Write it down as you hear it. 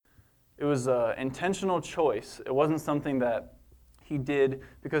It was an intentional choice. It wasn't something that he did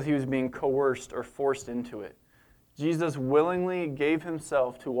because he was being coerced or forced into it. Jesus willingly gave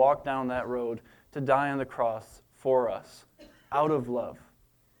himself to walk down that road, to die on the cross for us, out of love.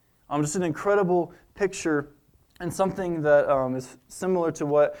 Just an incredible picture and something that is similar to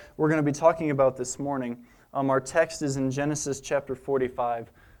what we're going to be talking about this morning. Our text is in Genesis chapter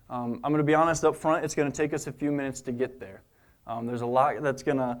 45. I'm going to be honest up front, it's going to take us a few minutes to get there. There's a lot that's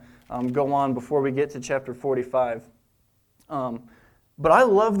going to go on before we get to chapter 45. But I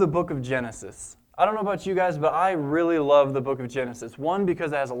love the book of Genesis. I don't know about you guys, but I really love the book of Genesis. One,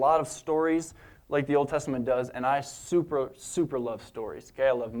 because it has a lot of stories like the Old Testament does, and I super love stories. Okay,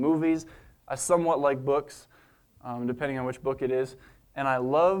 I love movies. I somewhat like books, depending on which book it is. And I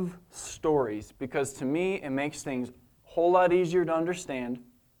love stories because to me, it makes things a whole lot easier to understand,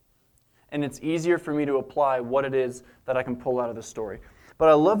 and it's easier for me to apply what it is that I can pull out of the story. But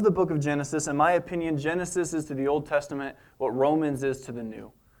I love the book of Genesis. In my opinion, Genesis is to the Old Testament what Romans is to the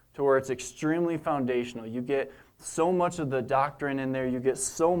New, to where it's extremely foundational. You get so much of the doctrine in there. You get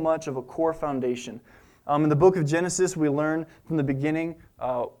so much of a core foundation. In the book of Genesis, we learn from the beginning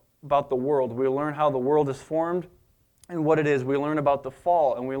about the world. We learn how the world is formed and what it is. We learn about the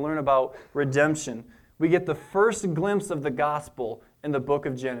fall, and we learn about redemption. We get the first glimpse of the gospel in the book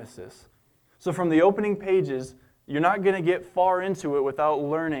of Genesis. So from the opening pages, you're not going to get far into it without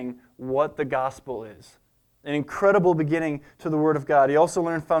learning what the gospel is. An incredible beginning to the Word of God. You also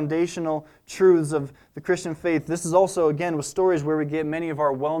learn foundational truths of the Christian faith. This is also, again, with stories where we get many of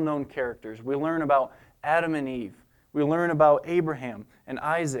our well-known characters. We learn about Adam and Eve. We learn about Abraham and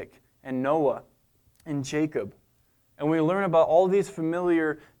Isaac and Noah and Jacob. And we learn about all these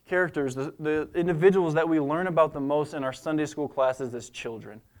familiar characters, the individuals that we learn about the most in our Sunday school classes as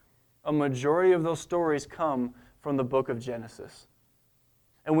children. A majority of those stories come from the book of Genesis.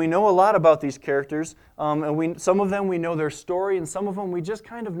 And we know a lot about these characters, and some of them we know their story, and some of them we just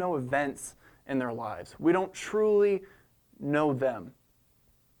kind of know events in their lives. We don't truly know them.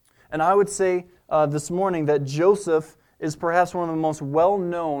 And I would say this morning that Joseph is perhaps one of the most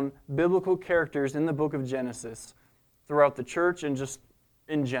well-known biblical characters in the book of Genesis throughout the church and just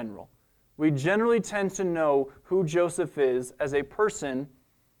in general. We generally tend to know who Joseph is as a person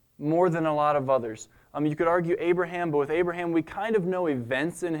more than a lot of others. You could argue Abraham, but with Abraham, we kind of know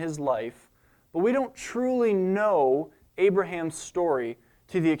events in his life, but we don't truly know Abraham's story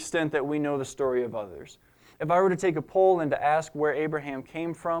to the extent that we know the story of others. If I were to take a poll and to ask where Abraham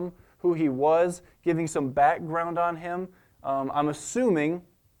came from, who he was, giving some background on him, I'm assuming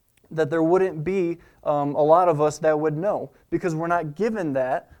that there wouldn't be a lot of us that would know, because we're not given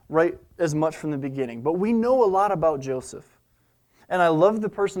that right as much from the beginning. But we know a lot about Joseph. And I love the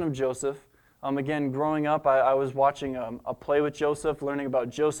person of Joseph. Again, growing up, I was watching a play with Joseph, learning about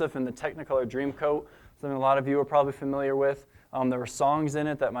Joseph and the Technicolor Dreamcoat, something a lot of you are probably familiar with. There were songs in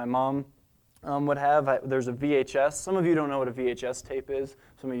it that my mom would have. There's a VHS. Some of you don't know what a VHS tape is.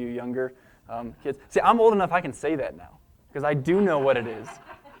 Some of you younger kids. See, I'm old enough I can say that now, because I do know what it is.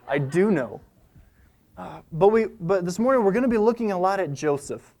 I do know. But this morning we're going to be looking a lot at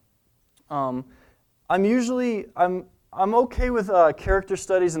Joseph. I'm okay with character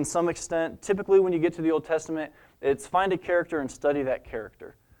studies in some extent. Typically, when you get to the Old Testament, it's find a character and study that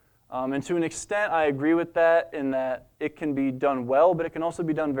character. And to an extent, I agree with that in that it can be done well, but it can also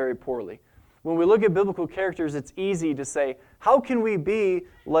be done very poorly. When we look at biblical characters, it's easy to say, how can we be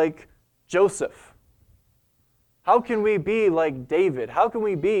like Joseph? How can we be like David? How can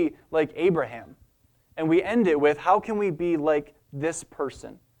we be like Abraham? And we end it with, how can we be like this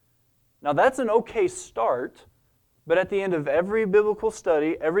person? Now, that's an okay start. But at the end of every biblical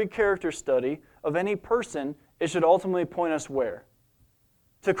study, every character study of any person, it should ultimately point us where?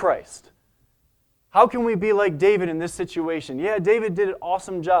 To Christ. How can we be like David in this situation? Yeah, David did an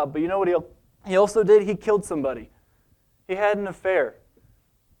awesome job, but you know what he also did? He killed somebody. He had an affair.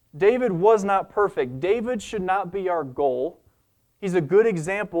 David was not perfect. David should not be our goal. He's a good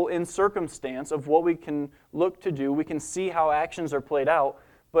example in circumstance of what we can look to do. We can see how actions are played out.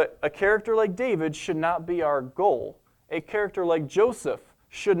 But a character like David should not be our goal. A character like Joseph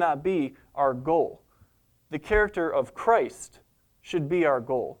should not be our goal. The character of Christ should be our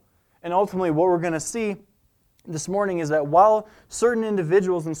goal. And ultimately, what we're going to see this morning is that while certain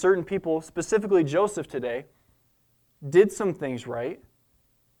individuals and certain people, specifically Joseph today, did some things right,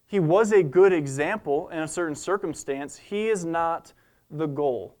 he was a good example in a certain circumstance, he is not the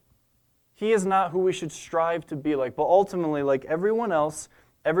goal. He is not who we should strive to be like. But ultimately, like everyone else,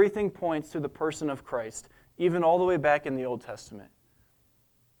 everything points to the person of Christ, even all the way back in the Old Testament.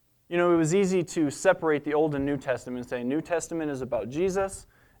 You know, it was easy to separate the Old and New Testament and say New Testament is about Jesus,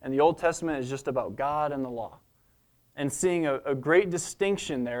 and the Old Testament is just about God and the law. And seeing a great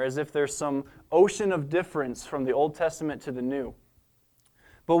distinction there, as if there's some ocean of difference from the Old Testament to the New.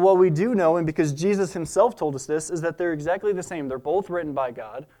 But what we do know, and because Jesus himself told us this, is that they're exactly the same. They're both written by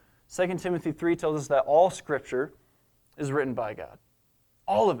God. 2 Timothy 3 tells us that all Scripture is written by God.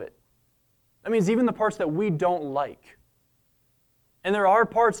 All of it. That means even the parts that we don't like. And there are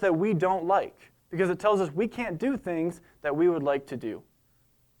parts that we don't like, because it tells us we can't do things that we would like to do.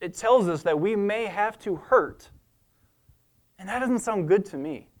 It tells us that we may have to hurt. And that doesn't sound good to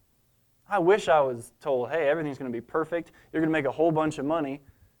me. I wish I was told, hey, everything's going to be perfect, you're going to make a whole bunch of money,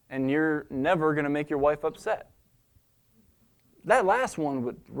 and you're never going to make your wife upset. That last one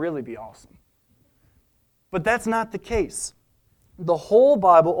would really be awesome. But that's not the case. The whole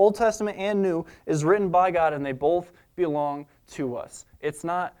Bible, Old Testament and New, is written by God, and they both belong to us. It's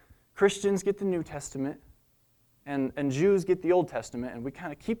not Christians get the New Testament, and Jews get the Old Testament, and we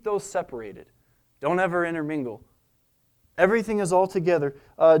kind of keep those separated. Don't ever intermingle. Everything is all together.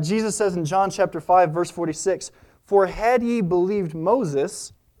 Jesus says in John chapter 5, verse 46, "For had ye believed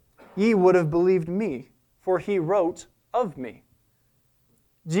Moses, ye would have believed me, for he wrote of me."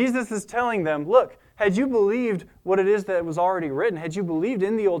 Jesus is telling them, look, had you believed what it is that was already written, had you believed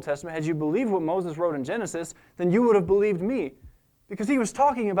in the Old Testament, had you believed what Moses wrote in Genesis, then you would have believed me, because he was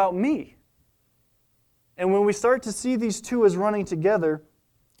talking about me. And when we start to see these two as running together,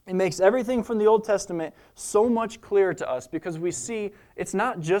 it makes everything from the Old Testament so much clearer to us, because we see it's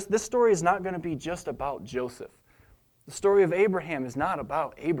not just, this story is not going to be just about Joseph. The story of Abraham is not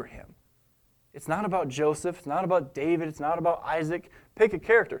about Abraham. It's not about Joseph. It's not about David. It's not about Isaac. Pick a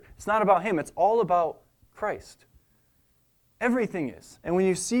character. It's not about him. It's all about Christ. Everything is. And when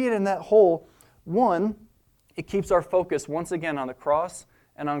you see it in that whole, one, it keeps our focus once again on the cross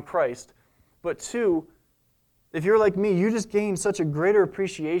and on Christ. But two, if you're like me, you just gain such a greater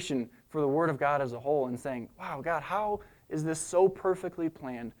appreciation for the Word of God as a whole and saying, wow, God, how is this so perfectly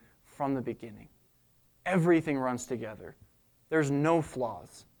planned from the beginning? Everything runs together. There's no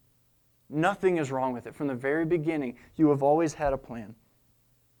flaws. Nothing is wrong with it. From the very beginning, you have always had a plan.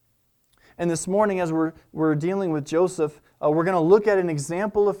 And this morning, as we're dealing with Joseph, we're going to look at an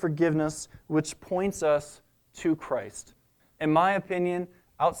example of forgiveness which points us to Christ. In my opinion,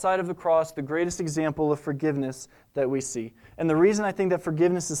 outside of the cross, the greatest example of forgiveness that we see. And the reason I think that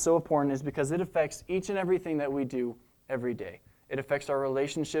forgiveness is so important is because it affects each and everything that we do every day. It affects our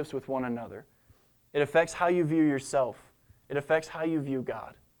relationships with one another. It affects how you view yourself. It affects how you view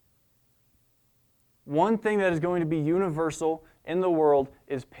God. One thing that is going to be universal in the world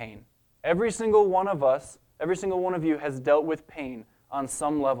is pain. Every single one of us, every single one of you has dealt with pain on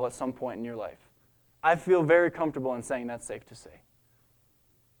some level at some point in your life. I feel very comfortable in saying that's safe to say.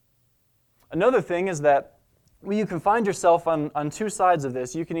 Another thing is that you can find yourself on two sides of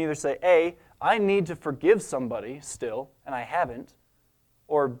this. You can either say, A, I need to forgive somebody still, and I haven't,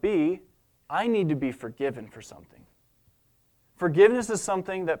 or B, I need to be forgiven for something. Forgiveness is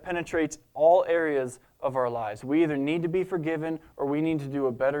something that penetrates all areas of our lives. We either need to be forgiven or we need to do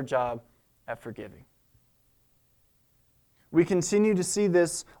a better job at forgiving. We continue to see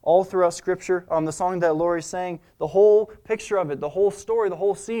this all throughout Scripture. The song that Lori sang, the whole picture of it, the whole story, the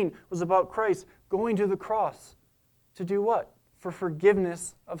whole scene was about Christ going to the cross to do what? For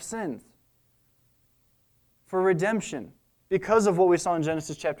forgiveness of sins. For redemption, because of what we saw in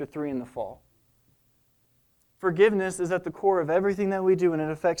Genesis chapter 3 in the fall. Forgiveness is at the core of everything that we do, and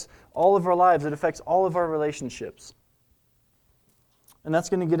it affects all of our lives. It affects all of our relationships. And that's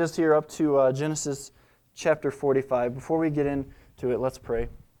going to get us here up to Genesis chapter 45. Before we get into it, let's pray.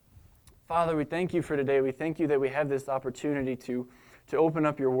 Father, we thank you for today. We thank you that we have this opportunity to open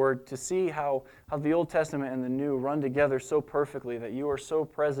up your word, to see how the Old Testament and the New run together so perfectly, that you are so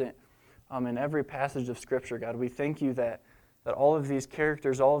present in every passage of Scripture, God. We thank you that all of these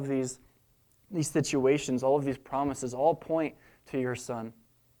characters, all of these situations, all of these promises, all point to your Son.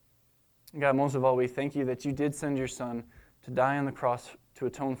 And God, most of all, we thank you that you did send your Son to die on the cross to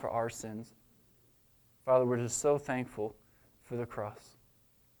atone for our sins. Father, we're just so thankful for the cross.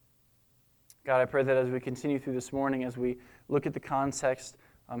 God, I pray that as we continue through this morning, as we look at the context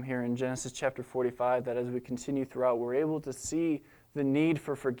here in Genesis chapter 45, that as we continue throughout, we're able to see the need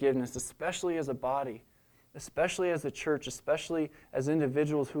for forgiveness, especially as a body, especially as a church, especially as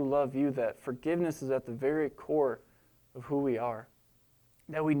individuals who love you, that forgiveness is at the very core of who we are,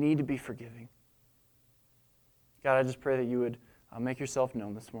 that we need to be forgiving. God, I just pray that you would make yourself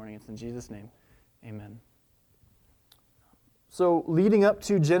known this morning. It's in Jesus' name, amen. So leading up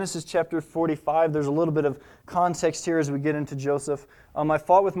to Genesis chapter 45, there's a little bit of context here as we get into Joseph. I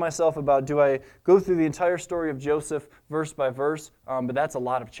fought with myself about, do I go through the entire story of Joseph verse by verse? But that's a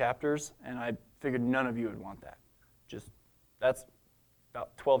lot of chapters, and I figured none of you would want that. That's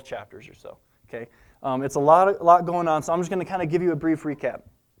about 12 chapters or so. Okay, it's a lot going on, so I'm just going to kind of give you a brief recap.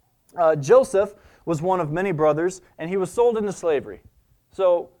 Joseph was one of many brothers, and he was sold into slavery.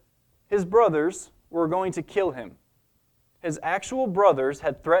 So his brothers were going to kill him. His actual brothers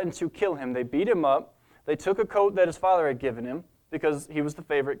had threatened to kill him. They beat him up. They took a coat that his father had given him because he was the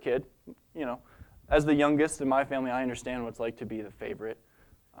favorite kid. You know, as the youngest in my family, I understand what it's like to be the favorite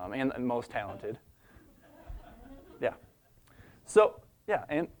and most talented. Yeah. So, yeah,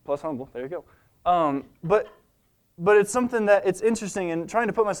 and plus humble. There you go. But it's something that it's interesting, and trying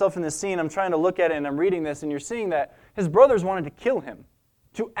to put myself in this scene, I'm trying to look at it, and I'm reading this, and you're seeing that his brothers wanted to kill him,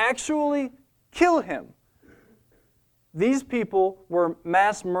 to actually kill him. These people were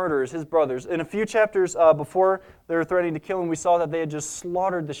mass murderers, his brothers. In a few chapters before they were threatening to kill him, we saw that they had just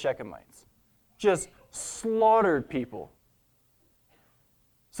slaughtered the Shechemites. Just slaughtered people.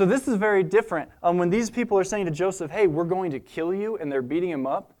 So this is very different. When these people are saying to Joseph, hey, we're going to kill you, and they're beating him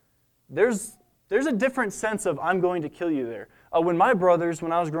up, there's a different sense of I'm going to kill you there. When my brothers,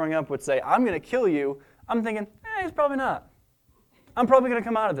 when I was growing up, would say, I'm going to kill you, I'm thinking, he's probably not. I'm probably going to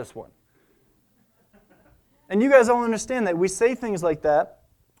come out of this one. And you guys all understand that we say things like that,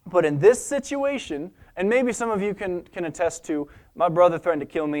 but in this situation, and maybe some of you can attest to, my brother threatened to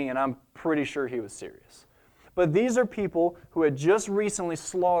kill me, and I'm pretty sure he was serious. But these are people who had just recently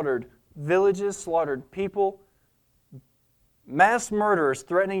slaughtered villages, slaughtered people. Mass murderers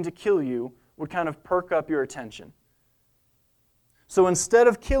threatening to kill you would kind of perk up your attention. So instead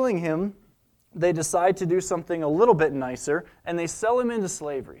of killing him, they decide to do something a little bit nicer, and they sell him into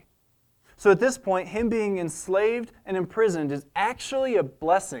slavery. So at this point, him being enslaved and imprisoned is actually a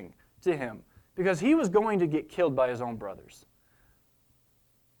blessing to him because he was going to get killed by his own brothers.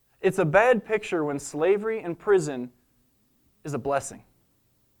 It's a bad picture when slavery and prison is a blessing.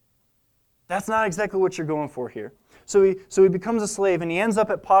 That's not exactly what you're going for here. So he becomes a slave, and he ends up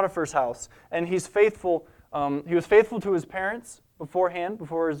at Potiphar's house, and he's faithful. He was faithful to his parents beforehand,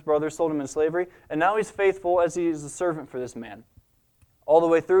 before his brothers sold him into slavery, and now he's faithful as he is a servant for this man. All the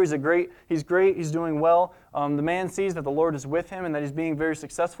way through, he's great, he's doing well. The man sees that the Lord is with him and that he's being very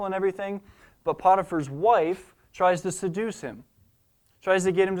successful in everything, but Potiphar's wife tries to seduce him, tries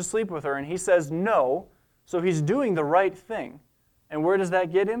to get him to sleep with her, and he says no, so he's doing the right thing. And where does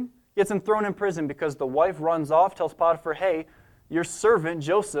that get him? Gets him thrown in prison because the wife runs off, tells Potiphar, hey, your servant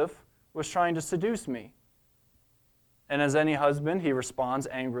Joseph was trying to seduce me. And as any husband, he responds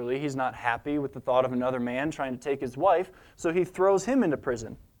angrily. He's not happy with the thought of another man trying to take his wife, so he throws him into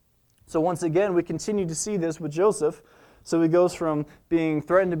prison. So once again, we continue to see this with Joseph. So he goes from being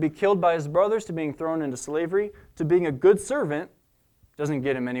threatened to be killed by his brothers to being thrown into slavery to being a good servant. Doesn't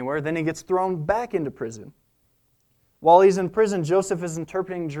get him anywhere. Then he gets thrown back into prison. While he's in prison, Joseph is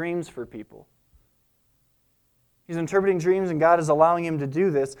interpreting dreams for people. He's interpreting dreams, and God is allowing him to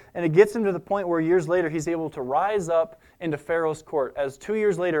do this. And it gets him to the point where years later, he's able to rise up into Pharaoh's court. As 2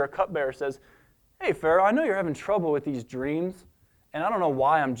 years later, a cupbearer says, hey, Pharaoh, I know you're having trouble with these dreams, and I don't know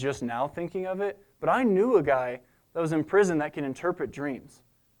why I'm just now thinking of it, but I knew a guy that was in prison that can interpret dreams.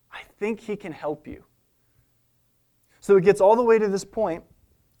 I think he can help you. So it gets all the way to this point,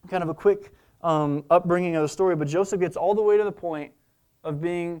 kind of a quick upbringing of the story, but Joseph gets all the way to the point of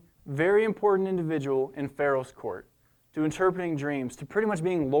being very important individual in Pharaoh's court, to interpreting dreams, to pretty much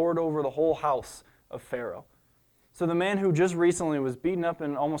being lord over the whole house of Pharaoh. So the man who just recently was beaten up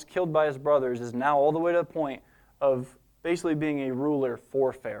and almost killed by his brothers is now all the way to the point of basically being a ruler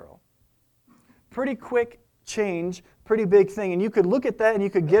for Pharaoh. Pretty quick change, pretty big thing. And you could look at that and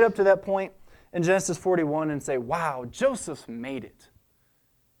you could get up to that point in Genesis 41 and say, wow, Joseph's made it.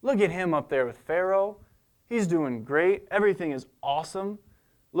 Look at him up there with Pharaoh. He's doing great. Everything is awesome.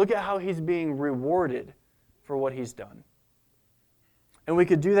 Look at how he's being rewarded for what he's done. And we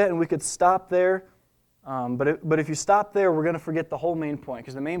could do that and we could stop there. But if you stop there, we're going to forget the whole main point,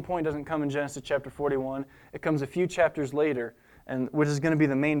 because the main point doesn't come in Genesis chapter 41. It comes a few chapters later, and which is going to be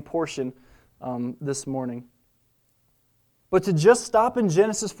the main portion this morning. But to just stop in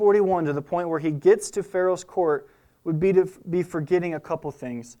Genesis 41 to the point where he gets to Pharaoh's court would be to be forgetting a couple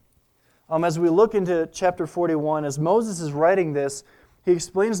things. As we look into chapter 41, as Moses is writing this, he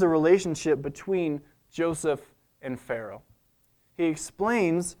explains the relationship between Joseph and Pharaoh. He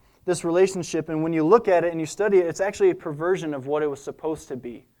explains this relationship, and when you look at it and you study it, it's actually a perversion of what it was supposed to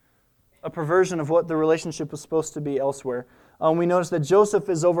be. A perversion of what the relationship was supposed to be elsewhere. We notice that Joseph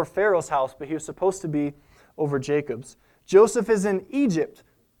is over Pharaoh's house, but he was supposed to be over Jacob's. Joseph is in Egypt,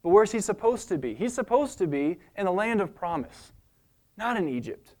 but where's he supposed to be? He's supposed to be in the land of promise, not in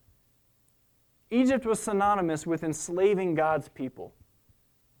Egypt. Egypt was synonymous with enslaving God's people,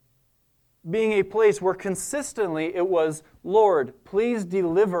 being a place where consistently it was, Lord, please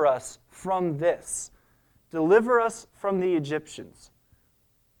deliver us from this. Deliver us from the Egyptians.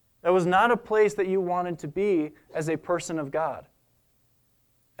 That was not a place that you wanted to be as a person of God.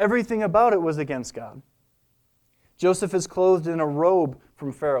 Everything about it was against God. Joseph is clothed in a robe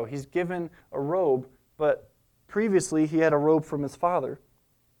from Pharaoh. He's given a robe, but previously he had a robe from his father.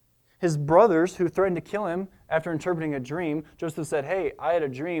 His brothers, who threatened to kill him after interpreting a dream, Joseph said, hey, I had a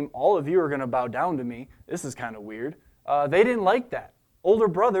dream. All of you are going to bow down to me. This is kind of weird. They didn't like that. Older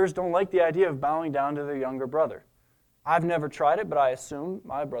brothers don't like the idea of bowing down to their younger brother. I've never tried it, but I assume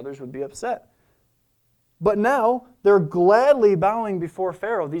my brothers would be upset. But now they're gladly bowing before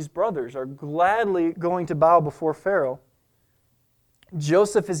Pharaoh. These brothers are gladly going to bow before Pharaoh.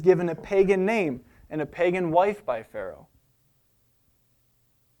 Joseph is given a pagan name and a pagan wife by Pharaoh.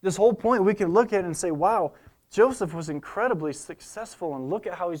 This whole point we can look at it and say, wow, Joseph was incredibly successful and look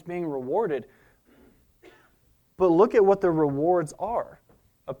at how he's being rewarded. But look at what the rewards are.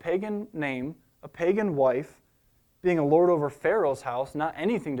 A pagan name, a pagan wife, being a lord over Pharaoh's house, not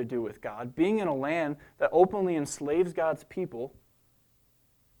anything to do with God, being in a land that openly enslaves God's people.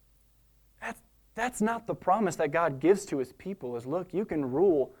 That's not the promise that God gives to his people, is look, you can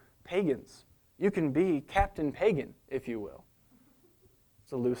rule pagans. You can be Captain Pagan, if you will.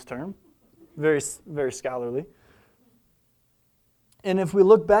 It's a loose term, very, very scholarly. And if we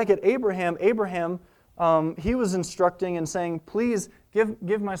look back at Abraham, he was instructing and saying, please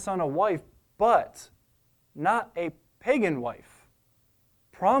give my son a wife, but not a pagan wife.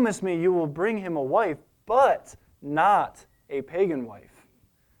 Promise me you will bring him a wife, but not a pagan wife.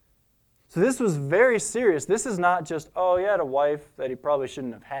 So this was very serious. This is not just, oh, he had a wife that he probably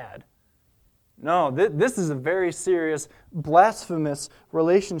shouldn't have had. No, this is a very serious, blasphemous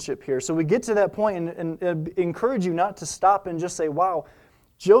relationship here. So we get to that point and encourage you not to stop and just say, wow,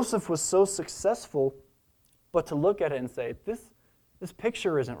 Joseph was so successful, but to look at it and say, this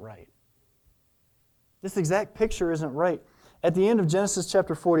picture isn't right. This exact picture isn't right. At the end of Genesis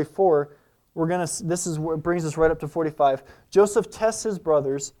chapter 44, this is what brings us right up to 45. Joseph tests his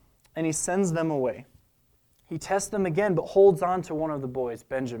brothers and he sends them away. He tests them again, but holds on to one of the boys,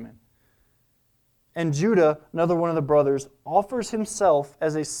 Benjamin. And Judah, another one of the brothers, offers himself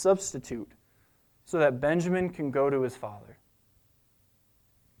as a substitute so that Benjamin can go to his father.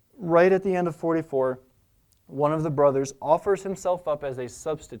 Right at the end of 44, one of the brothers offers himself up as a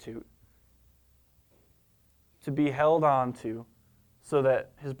substitute to be held on to so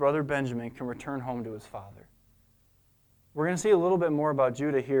that his brother Benjamin can return home to his father. We're going to see a little bit more about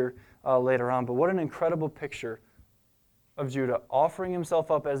Judah here later on, but what an incredible picture of Judah offering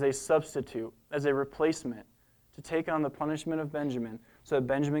himself up as a substitute, as a replacement, to take on the punishment of Benjamin so that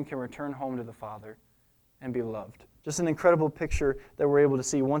Benjamin can return home to the father and be loved. Just an incredible picture that we're able to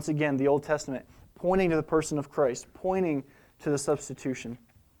see. Once again, the Old Testament pointing to the person of Christ, pointing to the substitution.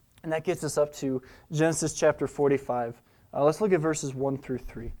 And that gets us up to Genesis chapter 45. Let's look at verses 1 through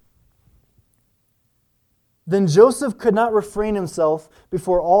 3. Then Joseph could not refrain himself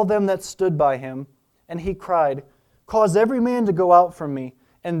before all them that stood by him, and he cried, Cause every man to go out from me.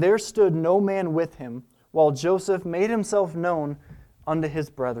 And there stood no man with him, while Joseph made himself known unto his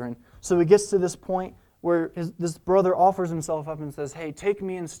brethren. So he gets to this point where this brother offers himself up and says, hey, take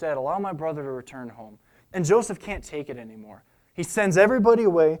me instead. Allow my brother to return home. And Joseph can't take it anymore. He sends everybody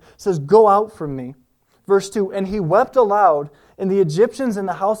away, says, go out from me. Verse 2, and he wept aloud, and the Egyptians in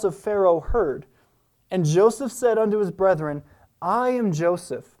the house of Pharaoh heard. And Joseph said unto his brethren, I am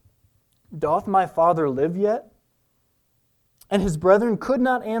Joseph. Doth my father live yet? And his brethren could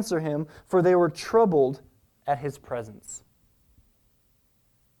not answer him, for they were troubled at his presence.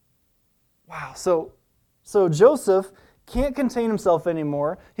 Wow, so Joseph can't contain himself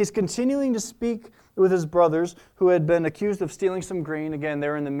anymore. He's continuing to speak with his brothers who had been accused of stealing some grain. Again,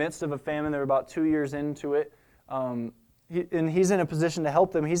 they're in the midst of a famine. They're about 2 years into it. And he's in a position to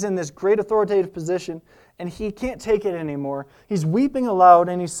help them. He's in this great authoritative position, and he can't take it anymore. He's weeping aloud,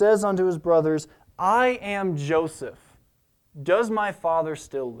 and he says unto his brothers, I am Joseph. Does my father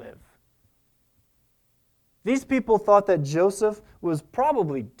still live? These people thought that Joseph was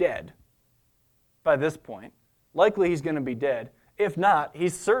probably dead by this point. Likely he's going to be dead. If not,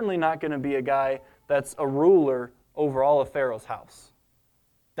 he's certainly not going to be a guy that's a ruler over all of Pharaoh's house.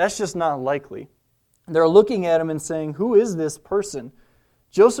 That's just not likely. They're looking at him and saying, who is this person?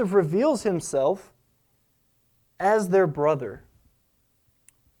 Joseph reveals himself as their brother.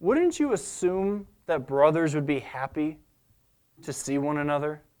 Wouldn't you assume that brothers would be happy to see one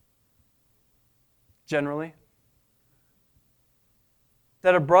another, generally.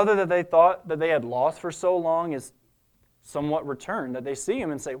 That a brother that they thought that they had lost for so long is somewhat returned, that they see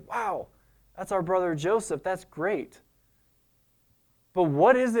him and say, wow, that's our brother Joseph, that's great. But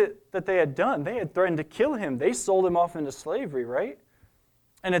what is it that they had done? They had threatened to kill him. They sold him off into slavery, right?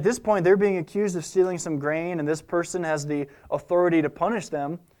 And at this point, they're being accused of stealing some grain, and this person has the authority to punish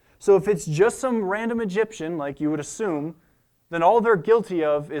them. So if it's just some random Egyptian, like you would assume, then all they're guilty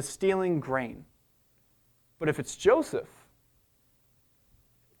of is stealing grain. But if it's Joseph,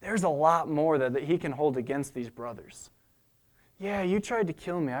 there's a lot more that he can hold against these brothers. Yeah, you tried to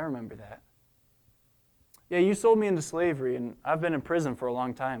kill me, I remember that. Yeah, you sold me into slavery, and I've been in prison for a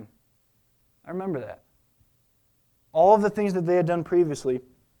long time. I remember that. All of the things that they had done previously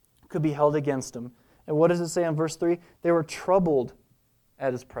could be held against him. And what does it say in verse 3? They were troubled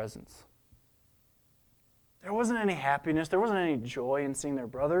at his presence. There wasn't any happiness, there wasn't any joy in seeing their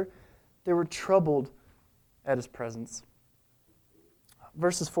brother. They were troubled at his presence.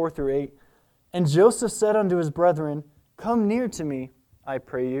 Verses 4 through 8. And Joseph said unto his brethren, Come near to me, I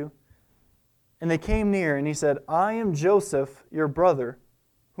pray you. And they came near, and he said, I am Joseph, your brother,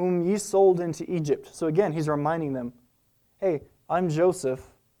 whom ye sold into Egypt. So again, he's reminding them, hey, I'm Joseph,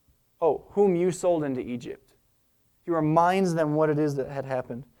 whom you sold into Egypt. He reminds them what it is that had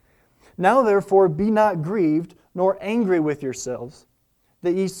happened. Now therefore be not grieved, nor angry with yourselves,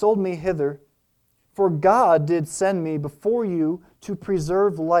 that ye sold me hither. For God did send me before you to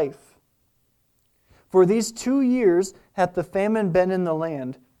preserve life. For these 2 years hath the famine been in the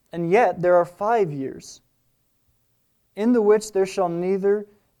land, and yet there are 5 years, in the which there shall neither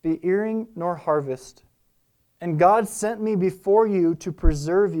be earing nor harvest. And God sent me before you to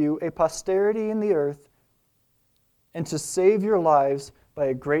preserve you a posterity in the earth, and to save your lives by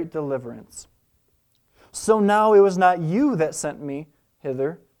a great deliverance. So now it was not you that sent me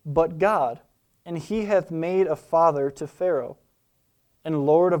hither, but God, and he hath made a father to Pharaoh, and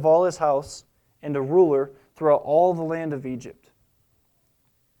lord of all his house, and a ruler throughout all the land of Egypt.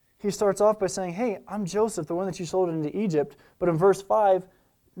 He starts off by saying, hey, I'm Joseph, the one that you sold into Egypt. But in verse 5,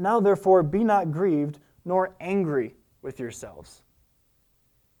 now therefore be not grieved, nor angry with yourselves.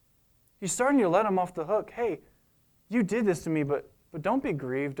 He's starting to let him off the hook. Hey, you did this to me, but don't be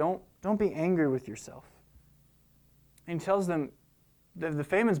grieved. Don't be angry with yourself. And he tells them, the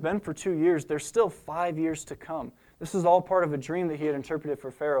famine's been for 2 years. There's still 5 years to come. This is all part of a dream that he had interpreted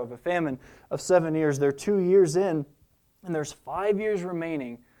for Pharaoh, of a famine of 7 years. They're 2 years in, and there's 5 years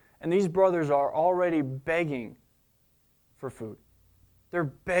remaining. And these brothers are already begging for food. They're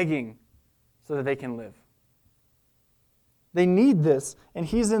begging so that they can live. They need this, and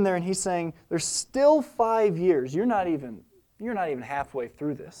he's in there and he's saying, there's still 5 years. You're not even halfway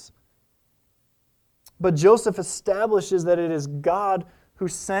through this. But Joseph establishes that it is God who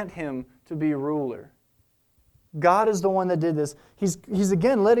sent him to be ruler. God is the one that did this. He's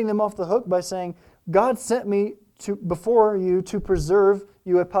again letting them off the hook by saying, God sent me before you to preserve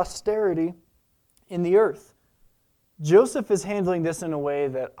you a posterity in the earth. Joseph is handling this in a way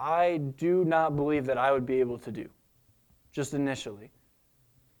that I do not believe that I would be able to do, just initially.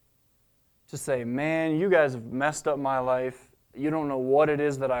 To say, man, you guys have messed up my life. You don't know what it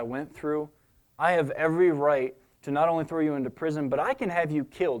is that I went through. I have every right to not only throw you into prison, but I can have you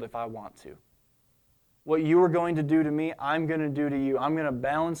killed if I want to. What you were going to do to me, I'm going to do to you. I'm going to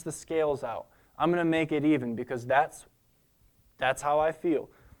balance the scales out. I'm going to make it even because that's how I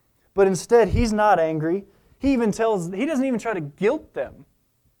feel. But instead, he's not angry. He doesn't even try to guilt them.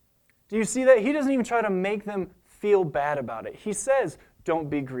 Do you see that? He doesn't even try to make them feel bad about it. He says,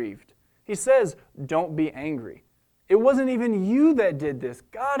 don't be grieved. He says, don't be angry. It wasn't even you that did this.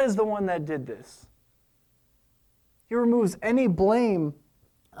 God is the one that did this. He removes any blame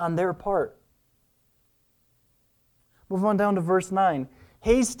on their part. Move on down to verse 9.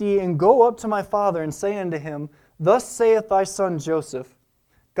 Haste ye, and go up to my father, and say unto him, Thus saith thy son Joseph,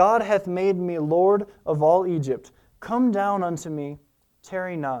 God hath made me Lord of all Egypt. Come down unto me,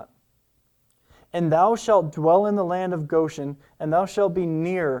 tarry not. And thou shalt dwell in the land of Goshen, and thou shalt be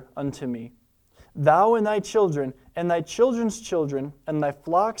near unto me. Thou and thy children, and thy children's children, and thy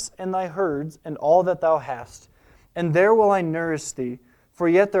flocks, and thy herds, and all that thou hast. And there will I nourish thee, for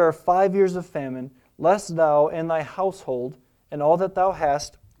yet there are 5 years of famine, lest thou and thy household, and all that thou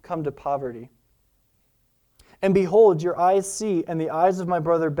hast, come to poverty. And behold, your eyes see, and the eyes of my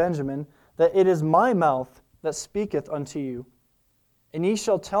brother Benjamin, that it is my mouth that speaketh unto you. And ye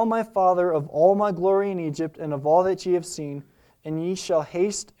shall tell my father of all my glory in Egypt, and of all that ye have seen, and ye shall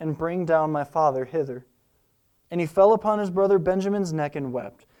haste and bring down my father hither. And he fell upon his brother Benjamin's neck and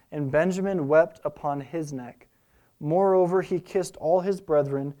wept, and Benjamin wept upon his neck. Moreover, he kissed all his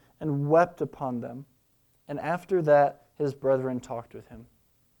brethren and wept upon them. And after that, his brethren talked with him.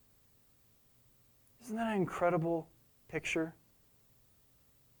 Isn't that an incredible picture?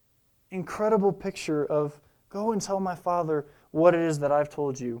 Incredible picture of, go and tell my father what it is that I've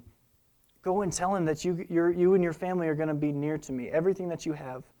told you. Go and tell him that you and your family are going to be near to me, everything that you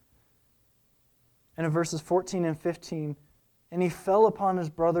have. And in verses 14 and 15, and he fell upon his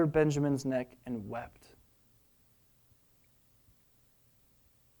brother Benjamin's neck and wept.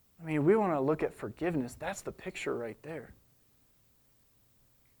 I mean, we want to look at forgiveness. That's the picture right there.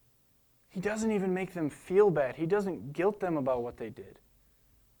 He doesn't even make them feel bad. He doesn't guilt them about what they did.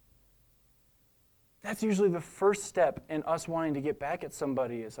 That's usually the first step in us wanting to get back at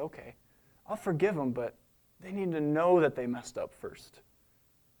somebody is, okay, I'll forgive them, but they need to know that they messed up first.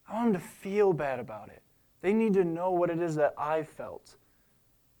 I want them to feel bad about it. They need to know what it is that I felt.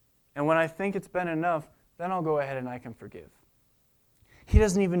 And when I think it's been enough, then I'll go ahead and I can forgive. He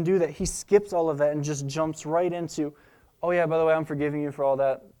doesn't even do that. He skips all of that and just jumps right into, oh yeah, by the way, I'm forgiving you for all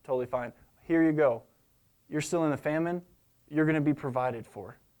that. Totally fine. Here you go. You're still in the famine. You're going to be provided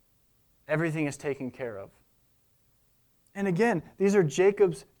for. Everything is taken care of. And again, these are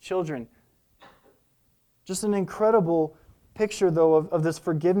Jacob's children. Just an incredible picture, though, of this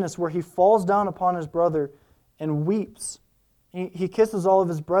forgiveness where he falls down upon his brother and weeps. He kisses all of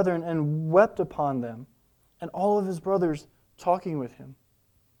his brethren and wept upon them, and all of his brothers talking with him.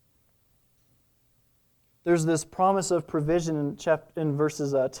 There's this promise of provision in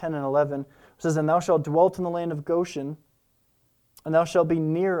verses 10 and 11. It says, and thou shalt dwell in the land of Goshen, and thou shalt be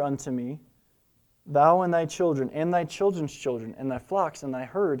near unto me, thou and thy children, and thy children's children, and thy flocks, and thy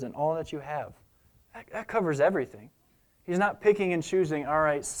herds, and all that you have. That covers everything. He's not picking and choosing, all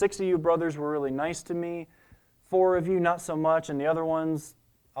right, 6 of you brothers were really nice to me, 4 of you not so much, and the other ones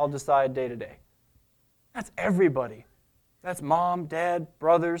I'll decide day to day. That's everybody. That's mom, dad,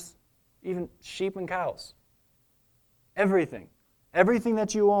 brothers, even sheep and cows. Everything. Everything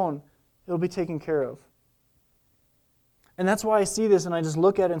that you own, it'll be taken care of. And that's why I see this and I just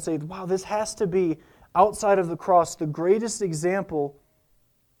look at it and say, wow, this has to be, outside of the cross, the greatest example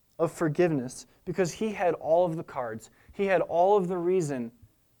of forgiveness, because he had all of the cards. He had all of the reason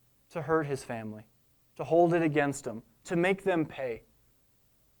to hurt his family, to hold it against them, to make them pay.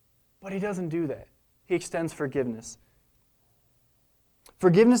 But he doesn't do that. He extends forgiveness.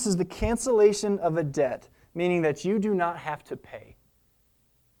 Forgiveness is the cancellation of a debt, meaning that you do not have to pay.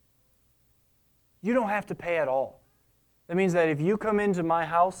 You don't have to pay at all. That means that if you come into my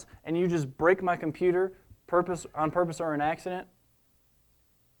house and you just break my computer on purpose or an accident,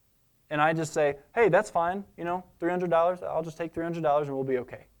 and I just say, hey, that's fine, $300, I'll just take $300 and we'll be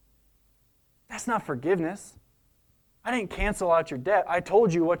okay. That's not forgiveness. I didn't cancel out your debt. I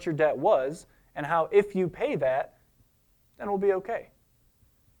told you what your debt was and how if you pay that, then we'll be okay.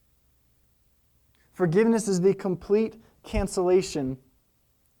 Forgiveness is the complete cancellation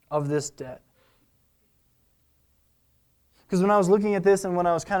of this debt. Because when I was looking at this and when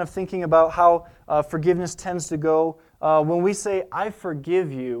I was kind of thinking about how forgiveness tends to go, when we say, I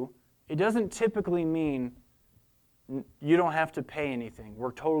forgive you, it doesn't typically mean you don't have to pay anything.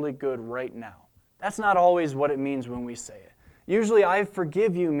 We're totally good right now. That's not always what it means when we say it. Usually, I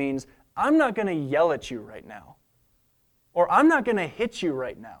forgive you means I'm not going to yell at you right now. Or I'm not going to hit you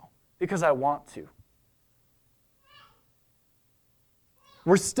right now because I want to.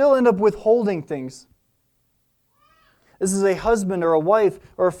 We still end up withholding things. This is a husband or a wife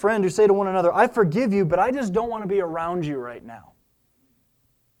or a friend who say to one another, I forgive you, but I just don't want to be around you right now.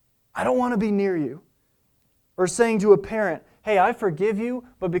 I don't want to be near you. Or saying to a parent, hey, I forgive you,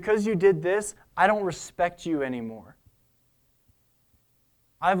 but because you did this, I don't respect you anymore.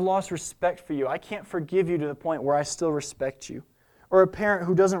 I've lost respect for you. I can't forgive you to the point where I still respect you. Or a parent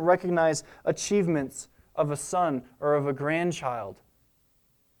who doesn't recognize achievements of a son or of a grandchild.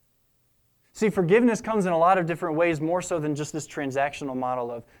 See, forgiveness comes in a lot of different ways, more so than just this transactional model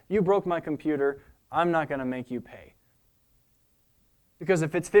of, you broke my computer, I'm not going to make you pay. Because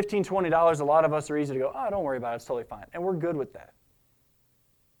if it's $15, $20, a lot of us are easy to go, oh, don't worry about it, it's totally fine. And we're good with that.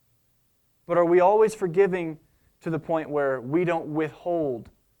 But are we always forgiving to the point where we don't withhold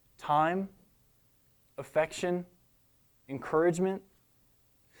time, affection, encouragement?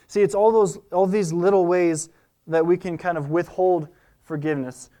 See, it's all these little ways that we can kind of withhold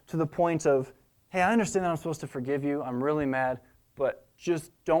forgiveness to the point of, hey, I understand that I'm supposed to forgive you, I'm really mad, but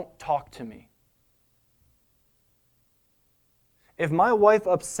just don't talk to me. If my wife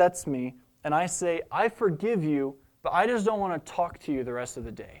upsets me and I say, I forgive you, but I just don't want to talk to you the rest of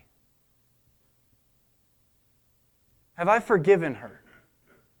the day, have I forgiven her?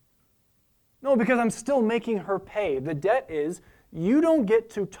 No, because I'm still making her pay. The debt is, you don't get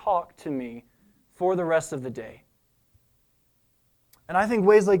to talk to me for the rest of the day. And I think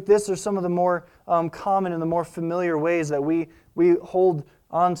ways like this are some of the more common and the more familiar ways that we hold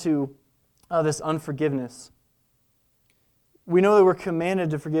on to this unforgiveness. We know that we're commanded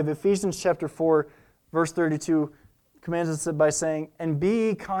to forgive. Ephesians chapter 4, verse 32 commands us by saying, "And be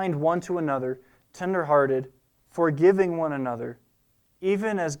ye kind one to another, tender-hearted, forgiving one another,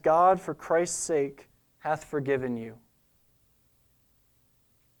 even as God for Christ's sake hath forgiven you."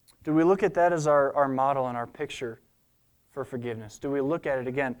 Do we look at that as our model and our picture for forgiveness? Do we look at it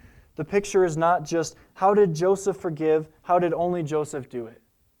again? The picture is not just, how did Joseph forgive? How did only Joseph do it?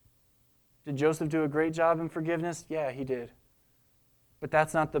 Did Joseph do a great job in forgiveness? Yeah, he did. But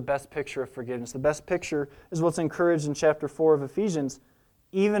that's not the best picture of forgiveness. The best picture is what's encouraged in chapter 4 of Ephesians.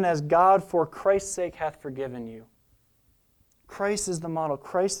 Even as God for Christ's sake hath forgiven you. Christ is the model.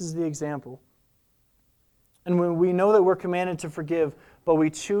 Christ is the example. And when we know that we're commanded to forgive, but we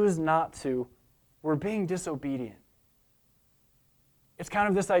choose not to, we're being disobedient. It's kind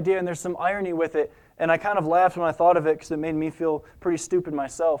of this idea, and there's some irony with it, and I kind of laughed when I thought of it because it made me feel pretty stupid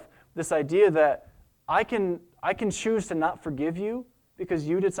myself. This idea that I can choose to not forgive you because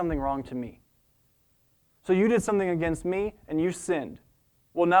you did something wrong to me. So you did something against me, and you sinned.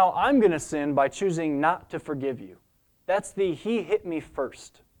 Well, now I'm going to sin by choosing not to forgive you. That's the he hit me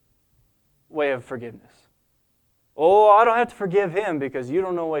first way of forgiveness. Oh, I don't have to forgive him because you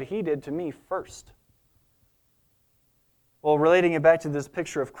don't know what he did to me first. Well, relating it back to this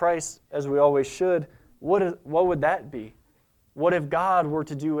picture of Christ, as we always should, what would that be? What if God were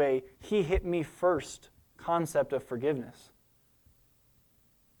to do a he hit me first concept of forgiveness?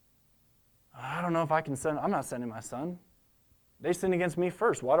 I don't know if I can send, I'm not sending my son. They sinned against me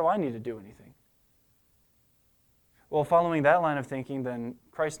first. Why do I need to do anything? Well, following that line of thinking, then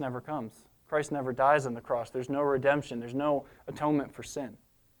Christ never comes. Christ never dies on the cross. There's no redemption. There's no atonement for sin.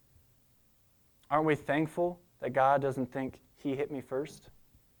 Aren't we thankful that God doesn't think he hit me first?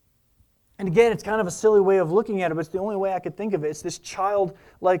 And again, it's kind of a silly way of looking at it, but it's the only way I could think of it. It's this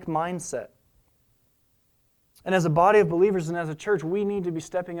childlike mindset. And as a body of believers and as a church, we need to be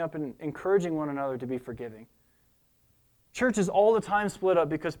stepping up and encouraging one another to be forgiving. Church is all the time split up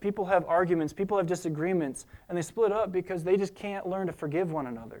because people have arguments, people have disagreements, and they split up because they just can't learn to forgive one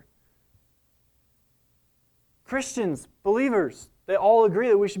another. Christians, believers, they all agree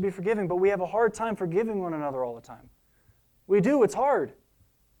that we should be forgiving, but we have a hard time forgiving one another all the time. We do, it's hard.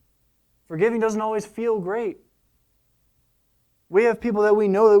 Forgiving doesn't always feel great. We have people that we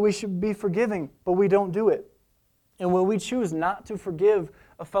know that we should be forgiving, but we don't do it. And when we choose not to forgive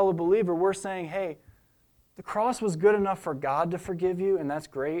a fellow believer, we're saying, hey, the cross was good enough for God to forgive you, and that's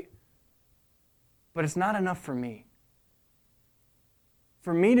great, but it's not enough for me.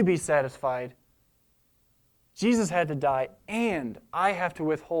 For me to be satisfied, Jesus had to die, and I have to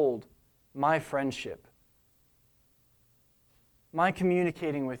withhold my friendship, my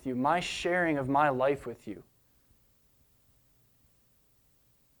communicating with you, my sharing of my life with you.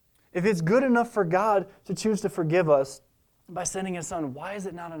 If it's good enough for God to choose to forgive us by sending His Son, why is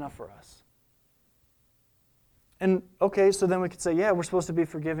it not enough for us? And okay, so then we could say, yeah, we're supposed to be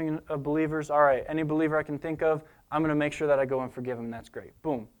forgiving of believers. All right, any believer I can think of, I'm going to make sure that I go and forgive them. That's great.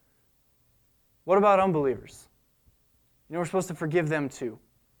 Boom. What about unbelievers? You know, we're supposed to forgive them too.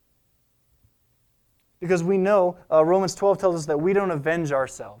 Because we know, Romans 12 tells us that we don't avenge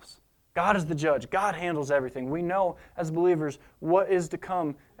ourselves. God is the judge. God handles everything. We know as believers what is to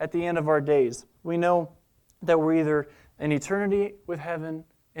come at the end of our days. We know that we're either in eternity with heaven,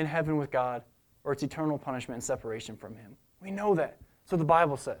 in heaven with God, or it's eternal punishment and separation from Him. We know that. So the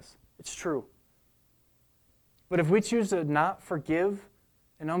Bible says. It's true. But if we choose to not forgive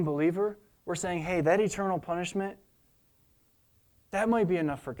an unbeliever, we're saying, hey, that eternal punishment, that might be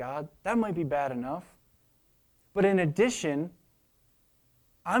enough for God. That might be bad enough. But in addition,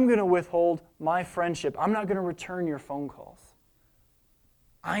 I'm going to withhold my friendship. I'm not going to return your phone calls.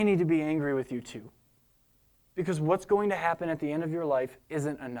 I need to be angry with you too. Because what's going to happen at the end of your life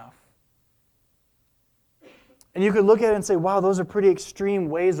isn't enough. And you could look at it and say, wow, those are pretty extreme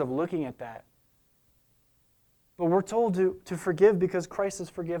ways of looking at that. But we're told to forgive because Christ has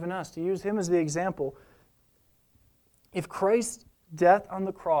forgiven us, to use Him as the example. If Christ's death on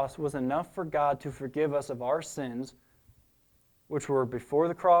the cross was enough for God to forgive us of our sins, which were before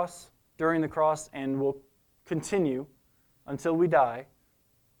the cross, during the cross, and will continue until we die,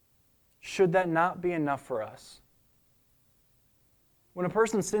 should that not be enough for us? When a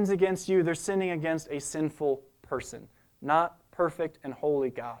person sins against you, they're sinning against a sinful person, not perfect and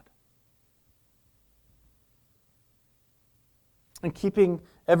holy God. And keeping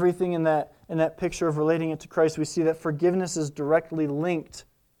everything in that picture of relating it to Christ, we see that forgiveness is directly linked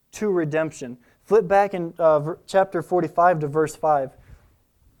to redemption. Flip back in chapter 45 to verse 5.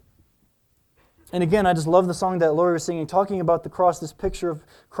 And again, I just love the song that Lori was singing, talking about the cross, this picture of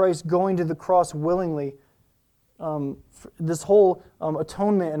Christ going to the cross willingly. This whole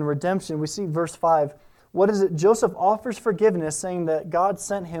atonement and redemption. We see verse 5. What is it? Joseph offers forgiveness, saying that God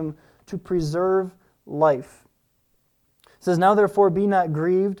sent him to preserve life. It says, now therefore be not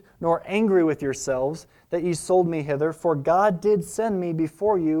grieved, nor angry with yourselves, that ye sold me hither, for God did send me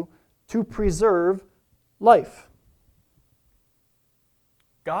before you to preserve life.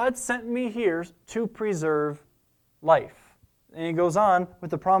 God sent me here to preserve life. And he goes on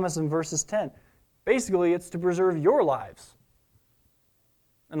with the promise in verses 10. Basically, it's to preserve your lives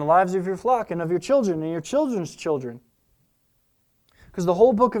and the lives of your flock and of your children and your children's children. Because the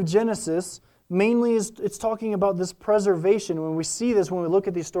whole book of Genesis mainly it's talking about this preservation. When we see this, when we look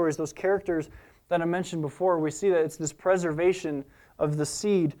at these stories, those characters that I mentioned before, we see that it's this preservation of the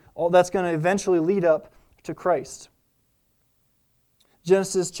seed, all that's going to eventually lead up to Christ.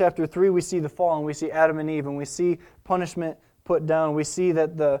 Genesis chapter 3, we see the fall, and we see Adam and Eve, and we see punishment put down. We see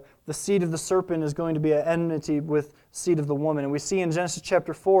that the seed of the serpent is going to be at enmity with seed of the woman. And we see in Genesis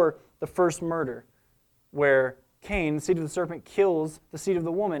chapter 4 the first murder, where Cain, the seed of the serpent, kills the seed of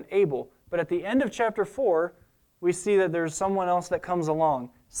the woman, Abel. But at the end of chapter 4, we see that there's someone else that comes along,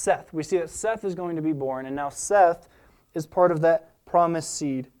 Seth. We see that Seth is going to be born, and now Seth is part of that promised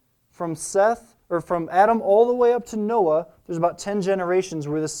seed. From Adam all the way up to Noah, there's about 10 generations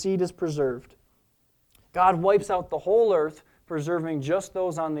where the seed is preserved. God wipes out the whole earth, preserving just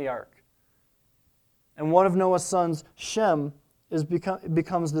those on the ark. And one of Noah's sons, Shem,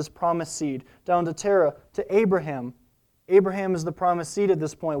 becomes this promised seed. Down to Terah, to Abraham. Abraham is the promised seed at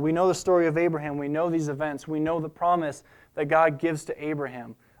this point. We know the story of Abraham. We know these events. We know the promise that God gives to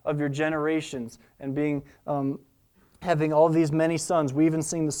Abraham of your generations and having all these many sons. We even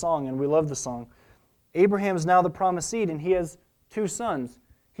sing the song, and we love the song. Abraham is now the promised seed, and he has 2 sons.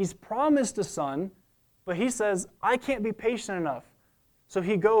 He's promised a son, but he says, I can't be patient enough. So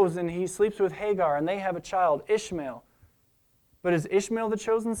he goes and he sleeps with Hagar, and they have a child, Ishmael. But is Ishmael the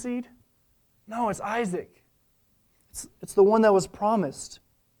chosen seed? No, it's Isaac. It's the one that was promised.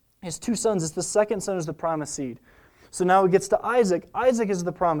 His 2 sons. It's the second son is the promised seed. So now it gets to Isaac. Isaac is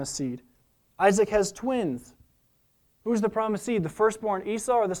the promised seed. Isaac has twins. Who's the promised seed? The firstborn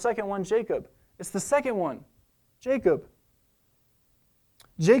Esau or the second one, Jacob? It's the second one, Jacob.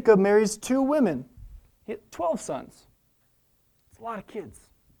 Jacob marries 2 women. He had 12 sons. It's a lot of kids.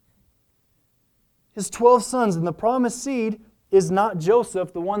 His 12 sons, and the promised seed is not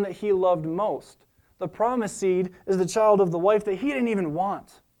Joseph, the one that he loved most. The promised seed is the child of the wife that he didn't even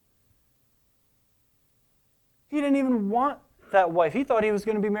want. He didn't even want that wife. He thought he was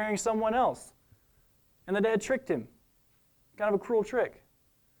going to be marrying someone else. And the dad tricked him. Kind of a cruel trick.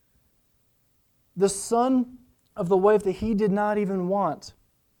 The son of the wife that he did not even want.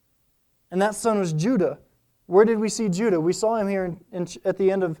 And that son was Judah. Where did we see Judah? We saw him here at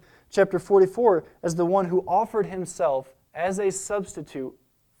the end of chapter 44 as the one who offered himself as a substitute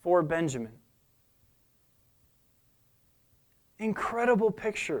for Benjamin. Incredible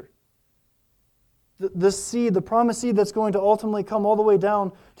picture. The seed, the promised seed that's going to ultimately come all the way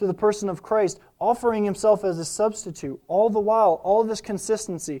down to the person of Christ, offering himself as a substitute, all the while, all this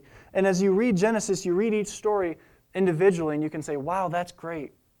consistency. And as you read Genesis, you read each story individually, and you can say, wow, that's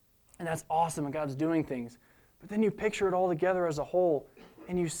great, and that's awesome, and God's doing things. But then you picture it all together as a whole,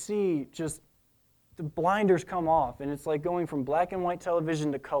 and you see just the blinders come off, and it's like going from black and white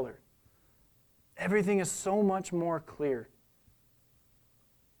television to color. Everything is so much more clear.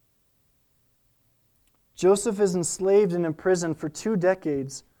 Joseph is enslaved and imprisoned for 2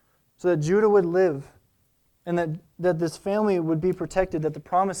 decades so that Judah would live and that this family would be protected, that the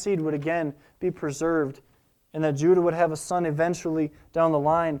promised seed would again be preserved, and that Judah would have a son eventually down the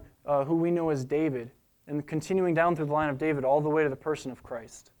line who we know as David, and continuing down through the line of David all the way to the person of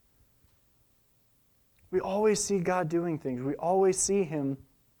Christ. We always see God doing things. We always see Him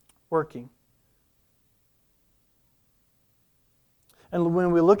working. And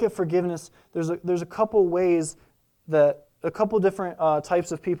when we look at forgiveness, there's a couple ways that a couple different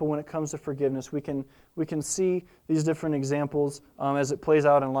types of people when it comes to forgiveness. We can see these different examples as it plays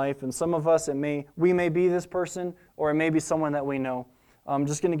out in life. And some of us, we may be this person, or it may be someone that we know. I'm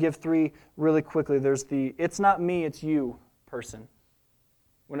just going to give 3 really quickly. There's the "it's not me, it's you" person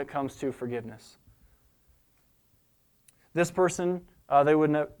when it comes to forgiveness. This person,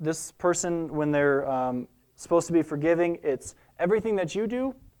 when they're supposed to be forgiving, it's everything that you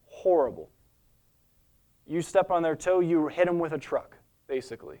do, horrible. You step on their toe, you hit them with a truck,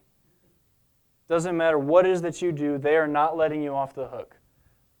 basically. Doesn't matter what it is that you do, they are not letting you off the hook.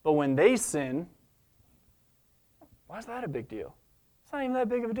 But when they sin, why is that a big deal? It's not even that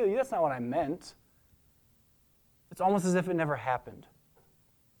big of a deal. That's not what I meant. It's almost as if it never happened.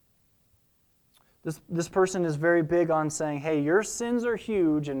 This person is very big on saying, hey, your sins are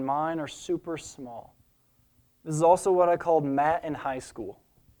huge and mine are super small. This is also what I called Matt in high school.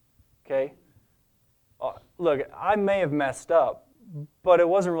 Okay? Look, I may have messed up, but it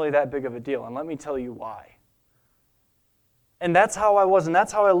wasn't really that big of a deal, and let me tell you why. And that's how I was, and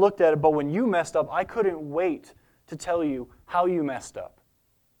that's how I looked at it, but when you messed up, I couldn't wait to tell you how you messed up.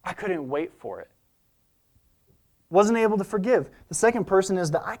 I couldn't wait for it. Wasn't able to forgive. The second person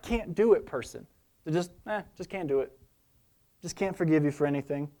is the I can't do it person. They just can't do it. Just can't forgive you for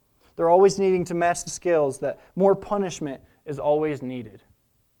anything. They're always needing to match the scales, that more punishment is always needed.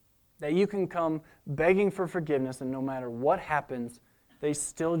 That you can come begging for forgiveness, and no matter what happens, they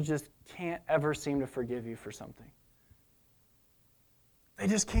still just can't ever seem to forgive you for something. They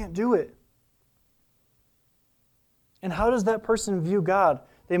just can't do it. And how does that person view God?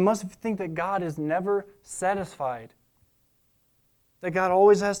 They must think that God is never satisfied. That God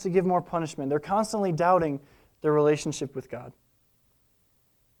always has to give more punishment. They're constantly doubting their relationship with God.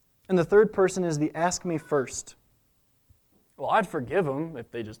 And the third person is the ask me first. Well, I'd forgive them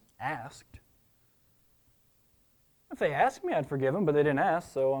if they just asked. If they asked me, I'd forgive them, but they didn't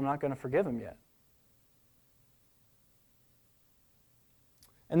ask, so I'm not going to forgive them yet.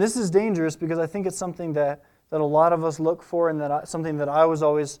 And this is dangerous because I think it's something that a lot of us look for, and something that I was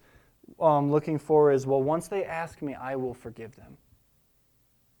always looking for is, well, once they ask me, I will forgive them.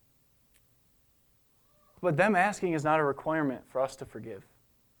 But them asking is not a requirement for us to forgive.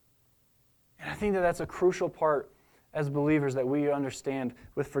 And I think that that's a crucial part as believers that we understand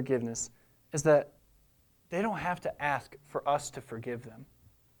with forgiveness, is that they don't have to ask for us to forgive them.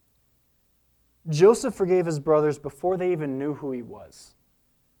 Joseph forgave his brothers before they even knew who he was.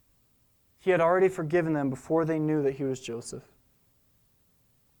 He had already forgiven them before they knew that he was Joseph.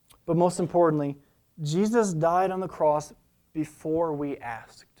 But most importantly, Jesus died on the cross before we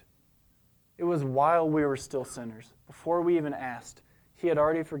asked. It was while we were still sinners. Before we even asked, he had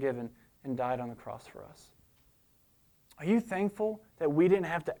already forgiven and died on the cross for us. Are you thankful that we didn't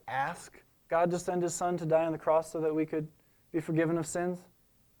have to ask God to send his son to die on the cross so that we could be forgiven of sins?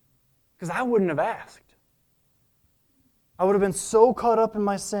 Because I wouldn't have asked. I would have been so caught up in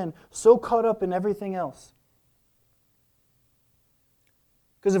my sin, so caught up in everything else.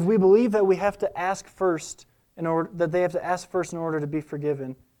 Because if we believe that we have to ask first, that they have to ask first in order to be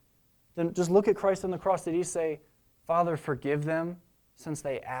forgiven, then just look at Christ on the cross. Did he say, Father, forgive them since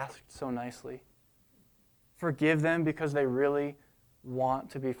they asked so nicely? Forgive them because they really want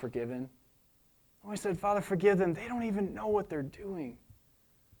to be forgiven? Oh, he said, Father, forgive them. They don't even know what they're doing.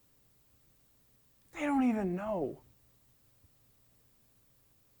 They don't even know.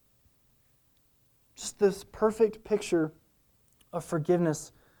 Just this perfect picture of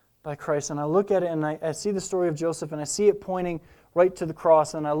forgiveness by Christ. And I look at it and I see the story of Joseph and I see it pointing right to the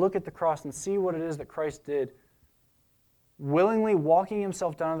cross. And I look at the cross and see what it is that Christ did, willingly walking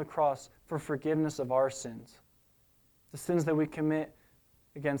himself down to the cross for forgiveness of our sins, the sins that we commit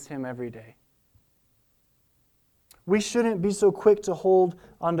against him every day. We shouldn't be so quick to hold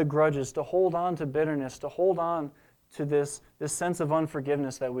on to grudges, to hold on to bitterness, to hold on to this sense of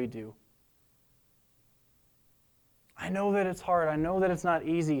unforgiveness that we do. I know that it's hard. I know that it's not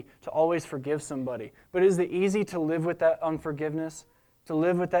easy to always forgive somebody. But is it easy to live with that unforgiveness, to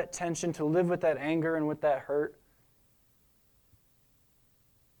live with that tension, to live with that anger and with that hurt?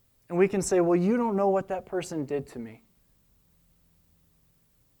 And we can say, well, you don't know what that person did to me.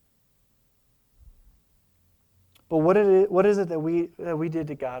 But what is it that we did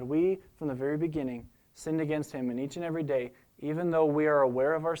to God? We, from the very beginning, sinned against him, and each and every day, even though we are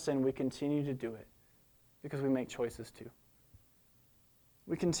aware of our sin, we continue to do it because we make choices to.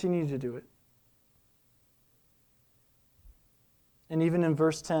 We continue to do it. And even in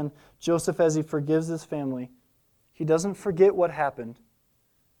verse 10, Joseph, as he forgives his family, he doesn't forget what happened.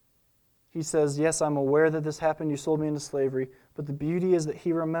 He says, yes, I'm aware that this happened. You sold me into slavery. But the beauty is that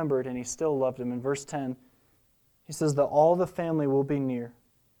he remembered and he still loved him. In verse 10, he says that all the family will be near.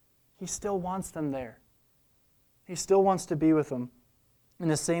 He still wants them there. He still wants to be with them. In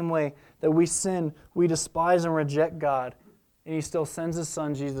the same way that we sin, we despise and reject God, and he still sends his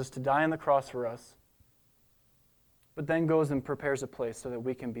son Jesus to die on the cross for us, but then goes and prepares a place so that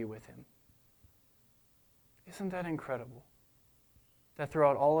we can be with him. Isn't that incredible? That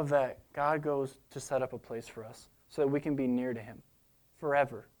throughout all of that, God goes to set up a place for us so that we can be near to him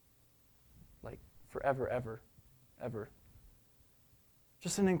forever. Like forever, ever, ever.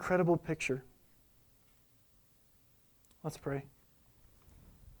 Just an incredible picture. Let's pray.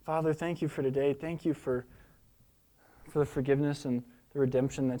 Father, thank you for today. Thank you for the forgiveness and the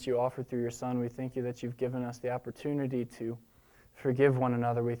redemption that you offer through your Son. We thank you that you've given us the opportunity to forgive one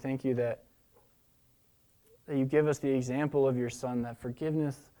another. We thank you that you give us the example of your Son, that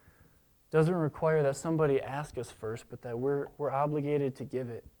forgiveness doesn't require that somebody ask us first, but that we're obligated to give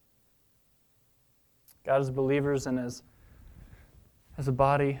it. God, as believers and as a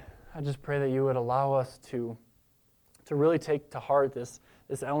body, I just pray that you would allow us to really take to heart this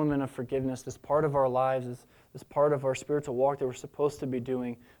element of forgiveness, this part of our lives, this part of our spiritual walk that we're supposed to be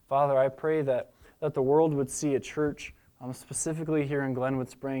doing. Father, I pray that the world would see a church, specifically here in Glenwood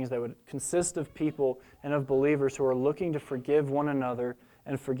Springs, that would consist of people and of believers who are looking to forgive one another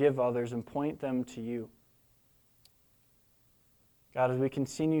and forgive others and point them to you. God, as we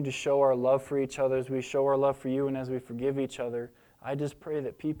continue to show our love for each other, as we show our love for you, and as we forgive each other, I just pray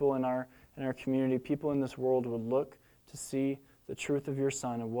that people in our community, people in this world would look to see the truth of your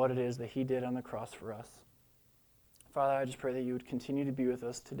Son and what it is that he did on the cross for us. Father, I just pray that you would continue to be with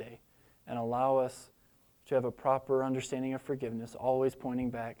us today and allow us to have a proper understanding of forgiveness, always pointing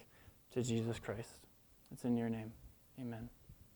back to Jesus Christ. It's in your name. Amen.